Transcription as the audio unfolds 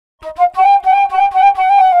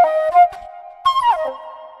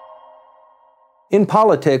In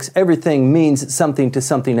politics, everything means something to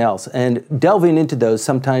something else, and delving into those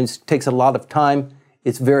sometimes takes a lot of time.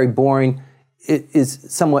 It's very boring. It is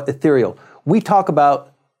somewhat ethereal. We talk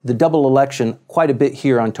about the double election quite a bit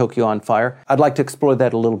here on Tokyo on Fire. I'd like to explore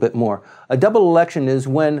that a little bit more. A double election is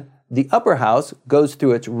when the upper house goes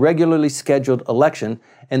through its regularly scheduled election,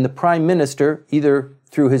 and the prime minister, either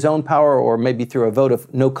through his own power or maybe through a vote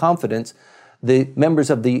of no confidence, the members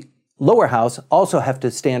of the lower house also have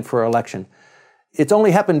to stand for election. It's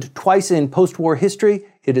only happened twice in post-war history.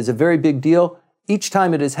 It is a very big deal. Each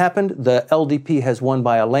time it has happened, the LDP has won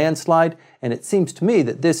by a landslide, and it seems to me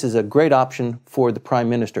that this is a great option for the prime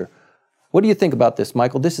minister. What do you think about this,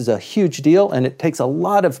 Michael? This is a huge deal, and it takes a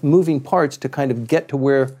lot of moving parts to kind of get to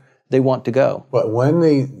where they want to go. But when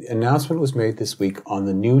the announcement was made this week on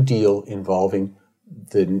the new deal involving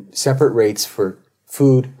the separate rates for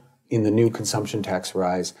food in the new consumption tax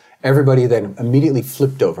rise, everybody then immediately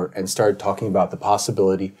flipped over and started talking about the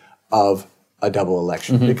possibility of a double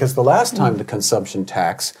election. Mm-hmm. Because the last time the consumption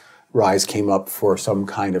tax rise came up for some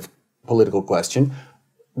kind of political question,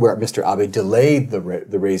 where Mr. Abe delayed the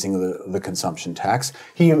raising of the consumption tax,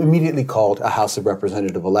 he immediately called a House of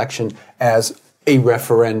Representative election as a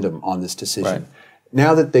referendum on this decision. Right.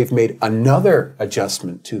 Now that they've made another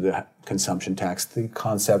adjustment to the consumption tax, the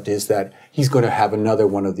concept is that he's going to have another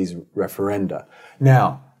one of these referenda.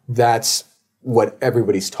 Now, that's what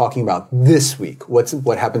everybody's talking about this week.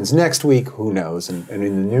 What happens next week, who knows, and in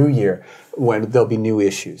the new year, when there'll be new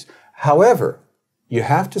issues. However, you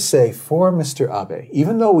have to say for Mr. Abe,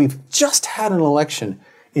 even though we've just had an election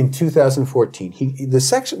in 2014, the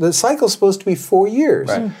cycle's supposed to be 4 years.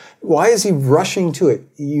 Right. Why is he rushing to it?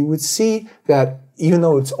 You would see that even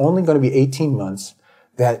though it's only going to be 18 months,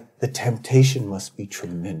 that the temptation must be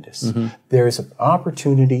tremendous. Mm-hmm. There is an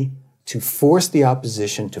opportunity to force the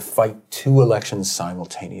opposition to fight two elections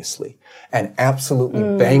simultaneously and absolutely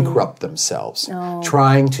bankrupt themselves,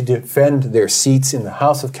 trying to defend their seats in the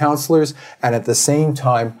House of Councilors and at the same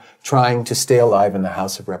time trying to stay alive in the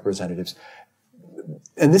House of Representatives.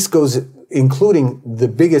 And this goes including the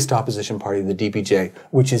biggest opposition party, the DPJ,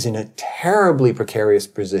 which is in a terribly precarious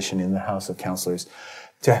position in the House of Councilors.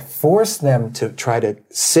 To force them to try to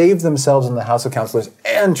save themselves in the House of Councilors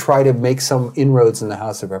and try to make some inroads in the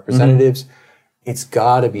House of Representatives, it's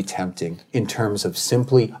got to be tempting in terms of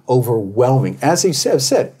simply overwhelming. As you have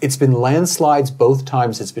said, it's been landslides both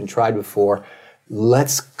times it's been tried before.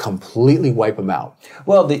 Let's completely wipe them out.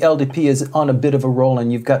 Well, the LDP is on a bit of a roll,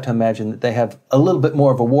 and you've got to imagine that they have a little bit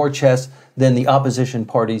more of a war chest than the opposition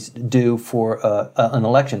parties do for an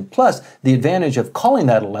election. Plus, the advantage of calling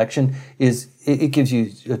that election is it gives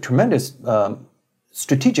you a tremendous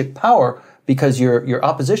strategic power because your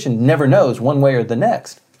opposition never knows one way or the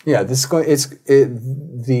next. Yeah,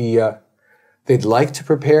 they'd like to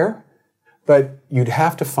prepare, but you'd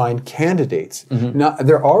have to find candidates. Mm-hmm. Now,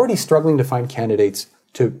 they're already struggling to find candidates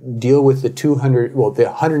to deal with the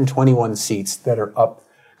 121 seats that are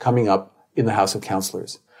coming up in the House of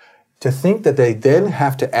Councilors. To think that they then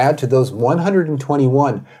have to add to those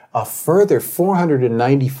 121 a further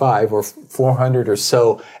 495 or 400 or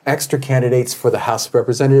so extra candidates for the House of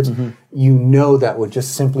Representatives, you know that would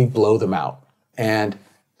just simply blow them out. And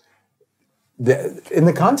in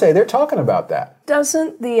the Conte, they're talking about that.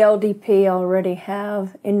 Doesn't the LDP already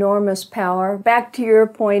have enormous power? Back to your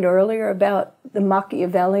point earlier about the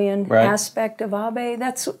Machiavellian aspect of Abe,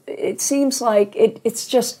 it seems like it's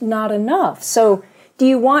just not enough. So do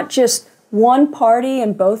you want just one party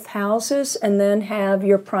in both houses and then have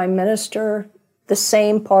your prime minister the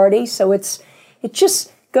same party? So it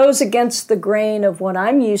just goes against the grain of what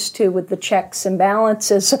I'm used to with the checks and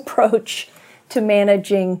balances approach to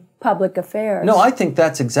managing public affairs. No, I think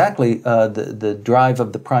that's exactly the drive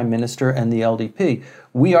of the Prime Minister and the LDP.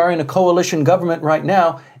 We are in a coalition government right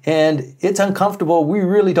now, and it's uncomfortable. We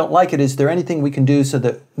really don't like it. Is there anything we can do so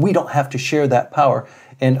that we don't have to share that power?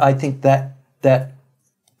 And I think that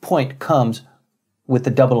point comes with the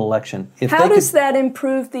double election. How does that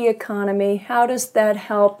improve the economy? How does that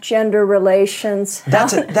help gender relations?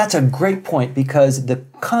 That's a great point, because the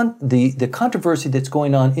controversy that's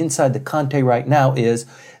going on inside the Conte right now is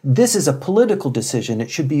this is a political decision. It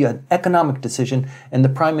should be an economic decision, and the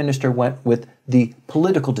Prime Minister went with the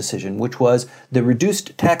political decision, which was the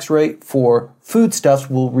reduced tax rate for foodstuffs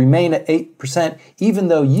will remain at 8%, even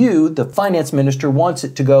though you, the finance minister, wants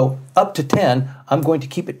it to go up to 10. I'm going to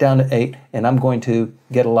keep it down to 8, and I'm going to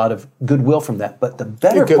get a lot of goodwill from that. But the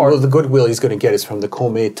better part... Well, the goodwill he's going to get is from the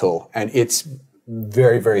Komeito, and it's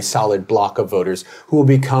very, very solid block of voters who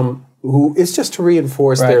it's just to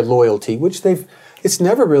reinforce their loyalty, which they've it's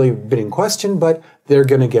never really been in question, but they're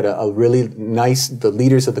going to get a really nice, the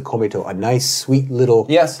leaders of the Komeito, a nice, sweet little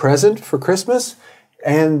present for Christmas.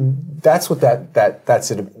 And that's what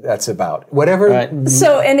that's about. Whatever. Right.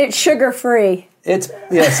 So, and it's sugar-free. It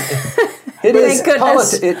is.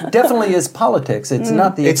 It definitely is politics. It's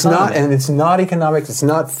not the It's economy. not, and it's not economics. It's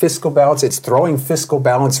not fiscal balance. It's throwing fiscal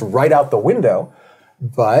balance right out the window.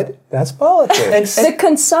 But that's politics. The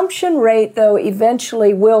consumption rate, though,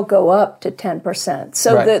 eventually will go up to 10%.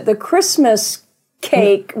 So the Christmas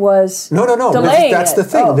cake was no. delaying That's the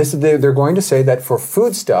thing. Oh. They're going to say that for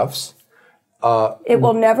foodstuffs, it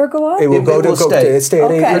will never go up? it will stay at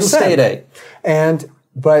 8%. It'll stay at 8. And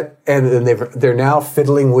they're now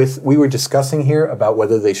fiddling with. We were discussing here about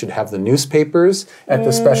whether they should have the newspapers at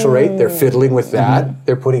the special rate. They're fiddling with that. Mm-hmm.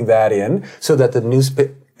 They're putting that in so that the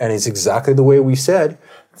newspaper, and it's exactly the way we said,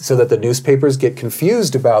 so that the newspapers get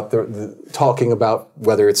confused about the talking about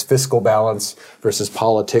whether it's fiscal balance versus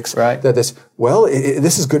politics. Right. That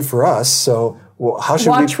this is good for us. So how should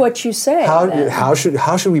Watch what you say. How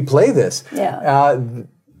should we play this? Yeah.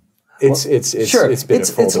 It's Sure. been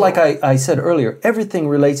It's like I said earlier, everything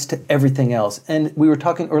relates to everything else. And we were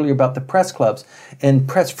talking earlier about the press clubs and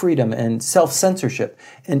press freedom and self-censorship.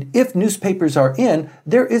 And if newspapers are in,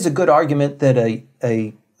 there is a good argument that a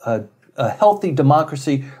healthy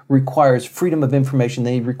democracy requires freedom of information.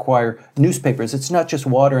 They require newspapers. It's not just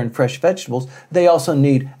water and fresh vegetables. They also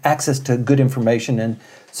need access to good information. And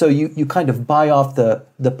so you kind of buy off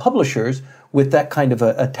the publishers with that kind of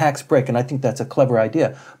a tax break. And I think that's a clever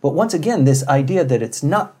idea. But once again, this idea that it's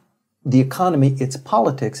not the economy, it's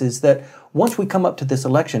politics, is that once we come up to this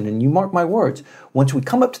election, and you mark my words, once we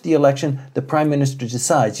come up to the election, the prime minister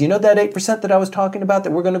decides, you know that 8% that I was talking about,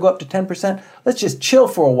 that we're going to go up to 10%? Let's just chill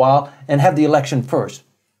for a while and have the election first.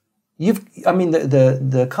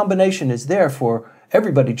 The combination is there for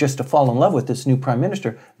everybody just to fall in love with this new prime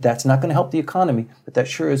minister. That's not going to help the economy, but that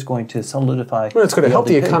sure is going to solidify. Well, it's going to help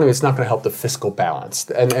the economy. It's not going to help the fiscal balance.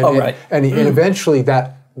 And right. And eventually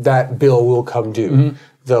that bill will come due. Mm-hmm.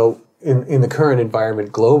 Though in the current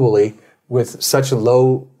environment globally, with such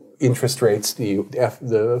low interest rates,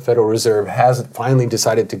 the Federal Reserve has finally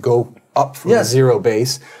decided to go up from a zero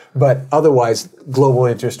base. But otherwise, global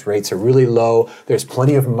interest rates are really low. There's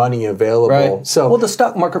plenty of money available. Right. So, the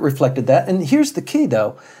stock market reflected that. And here's the key,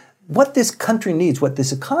 though. What this country needs, what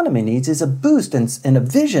this economy needs, is a boost and a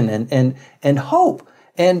vision and hope.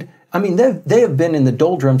 And, I mean, they have been in the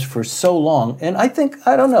doldrums for so long. And I think,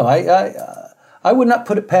 I don't know, I would not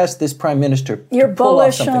put it past this prime minister You're to pull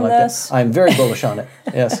bullish off something on like this? that. I'm very bullish on it,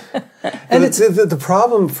 yes. And the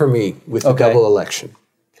problem for me with the double election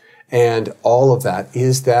and all of that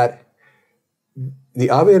is that the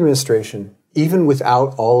Abe administration, even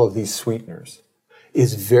without all of these sweeteners,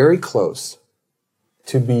 is very close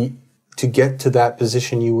to get to that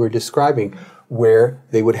position you were describing, where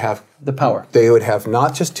they would have the power. They would have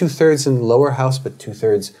not just 2/3 in the lower house, but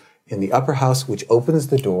 2/3 in the upper house, which opens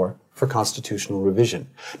the door for constitutional revision.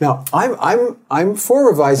 Now, I'm for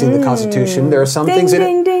revising the Constitution. There are some things in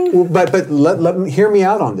it, but let hear me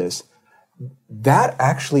out on this. That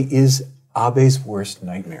actually is Abe's worst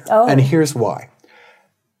nightmare, and here's why.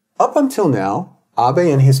 Up until now, Abe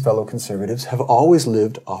and his fellow conservatives have always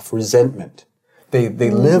lived off resentment. They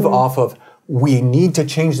live off of, we need to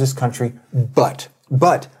change this country, but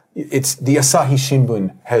it's the Asahi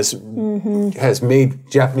Shimbun has made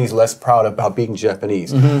Japanese less proud about being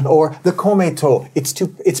Japanese, or the Komeito,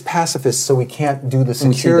 it's pacifist, so we can't do the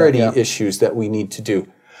security issues that we need to do.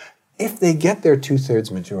 If they get their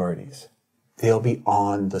 2/3 majorities, they'll be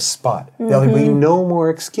on the spot. There'll be no more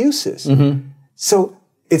excuses. So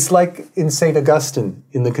it's like in St. Augustine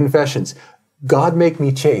in the Confessions, God make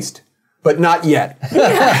me chaste, but not yet.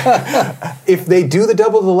 If they do the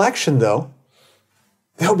double election, though,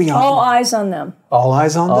 they'll be on. All eyes on them. All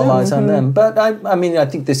eyes on them. All eyes on them. But I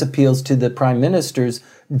think this appeals to the prime minister's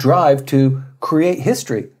drive to create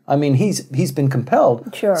history. I mean, he's been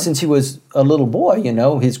compelled since he was a little boy. You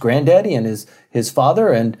know, his granddaddy and his father,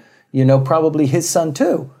 and probably his son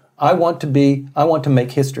too. I want to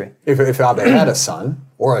make history. If Abe had a son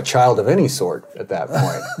or a child of any sort at that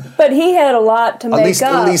point, but he had a lot to make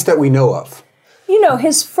up. At least that we know of.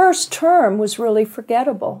 His first term was really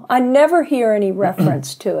forgettable. I never hear any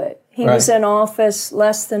reference to it. He was in office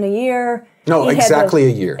less than a year. No, exactly a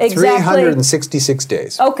year. 366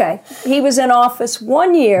 days. Okay. He was in office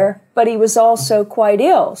 1 year, but he was also quite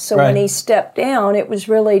ill. So when he stepped down, it was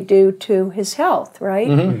really due to his health, right?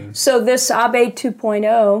 Mm-hmm. So this Abe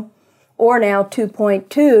 2.0, or now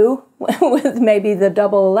 2.2, with maybe the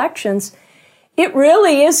double elections, it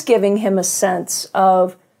really is giving him a sense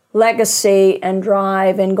of legacy and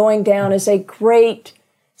drive and going down as a great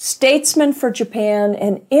statesman for Japan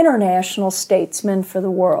and international statesman for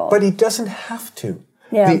the world. But he doesn't have to.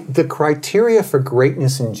 Yeah. The criteria for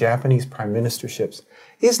greatness in Japanese prime ministerships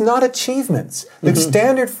is not achievements. The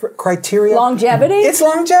standard criteria... Longevity? It's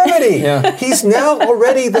longevity. He's now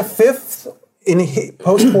already the fifth in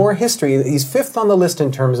post-war history. He's fifth on the list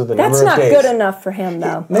in terms of the number of days. That's not good enough for him,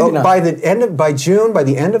 though. By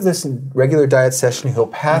the end of this regular diet session, he'll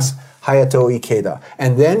pass Hayato Ikeda.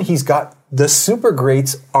 And then he's got the super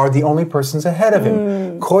greats are the only persons ahead of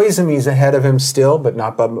him. Koizumi's ahead of him still, but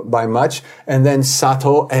not by much. And then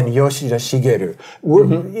Sato and Yoshida Shigeru.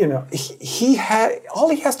 You know, all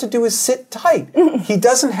he has to do is sit tight. He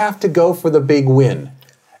doesn't have to go for the big win.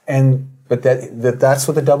 But that's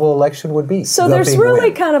what the double election would be. So there's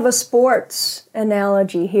really kind of a sports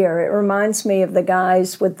analogy here. It reminds me of the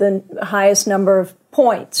guys with the highest number of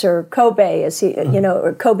points, or Kobe, as he,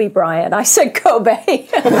 or Kobe Bryant. I said Kobe.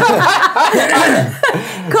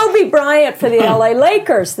 Kobe Bryant for the LA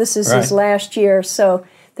Lakers. This is his last year. So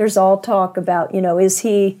there's all talk about, is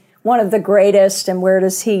he one of the greatest and where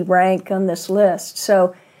does he rank on this list?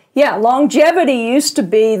 So, yeah, longevity used to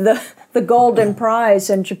be the golden prize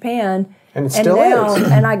in Japan. And it still is.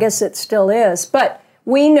 And I guess it still is. But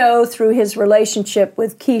we know through his relationship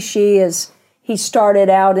with Kishi, as he started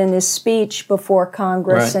out in his speech before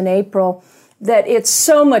Congress in April, that it's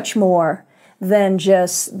so much more than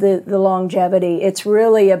just the longevity. It's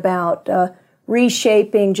really about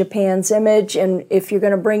reshaping Japan's image. And if you're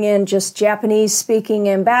going to bring in just Japanese-speaking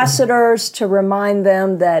ambassadors to remind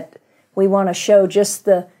them that we want to show just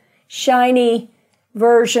the shiny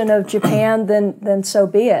version of Japan, then so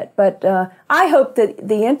be it. But I hope that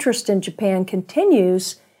the interest in Japan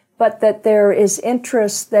continues, but that there is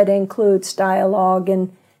interest that includes dialogue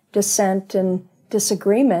and dissent and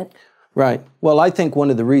disagreement. Right. Well, I think one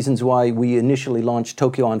of the reasons why we initially launched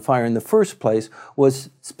Tokyo on Fire in the first place was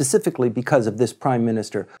specifically because of this prime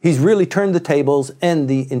minister. He's really turned the tables and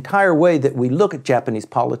the entire way that we look at Japanese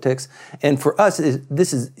politics. And for us,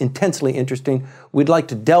 this is intensely interesting. We'd like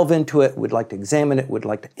to delve into it. We'd like to examine it. We'd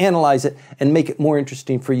like to analyze it and make it more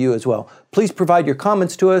interesting for you as well. Please provide your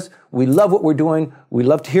comments to us. We love what we're doing. We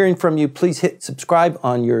love hearing from you. Please hit subscribe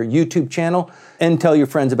on your YouTube channel and tell your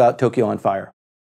friends about Tokyo on Fire.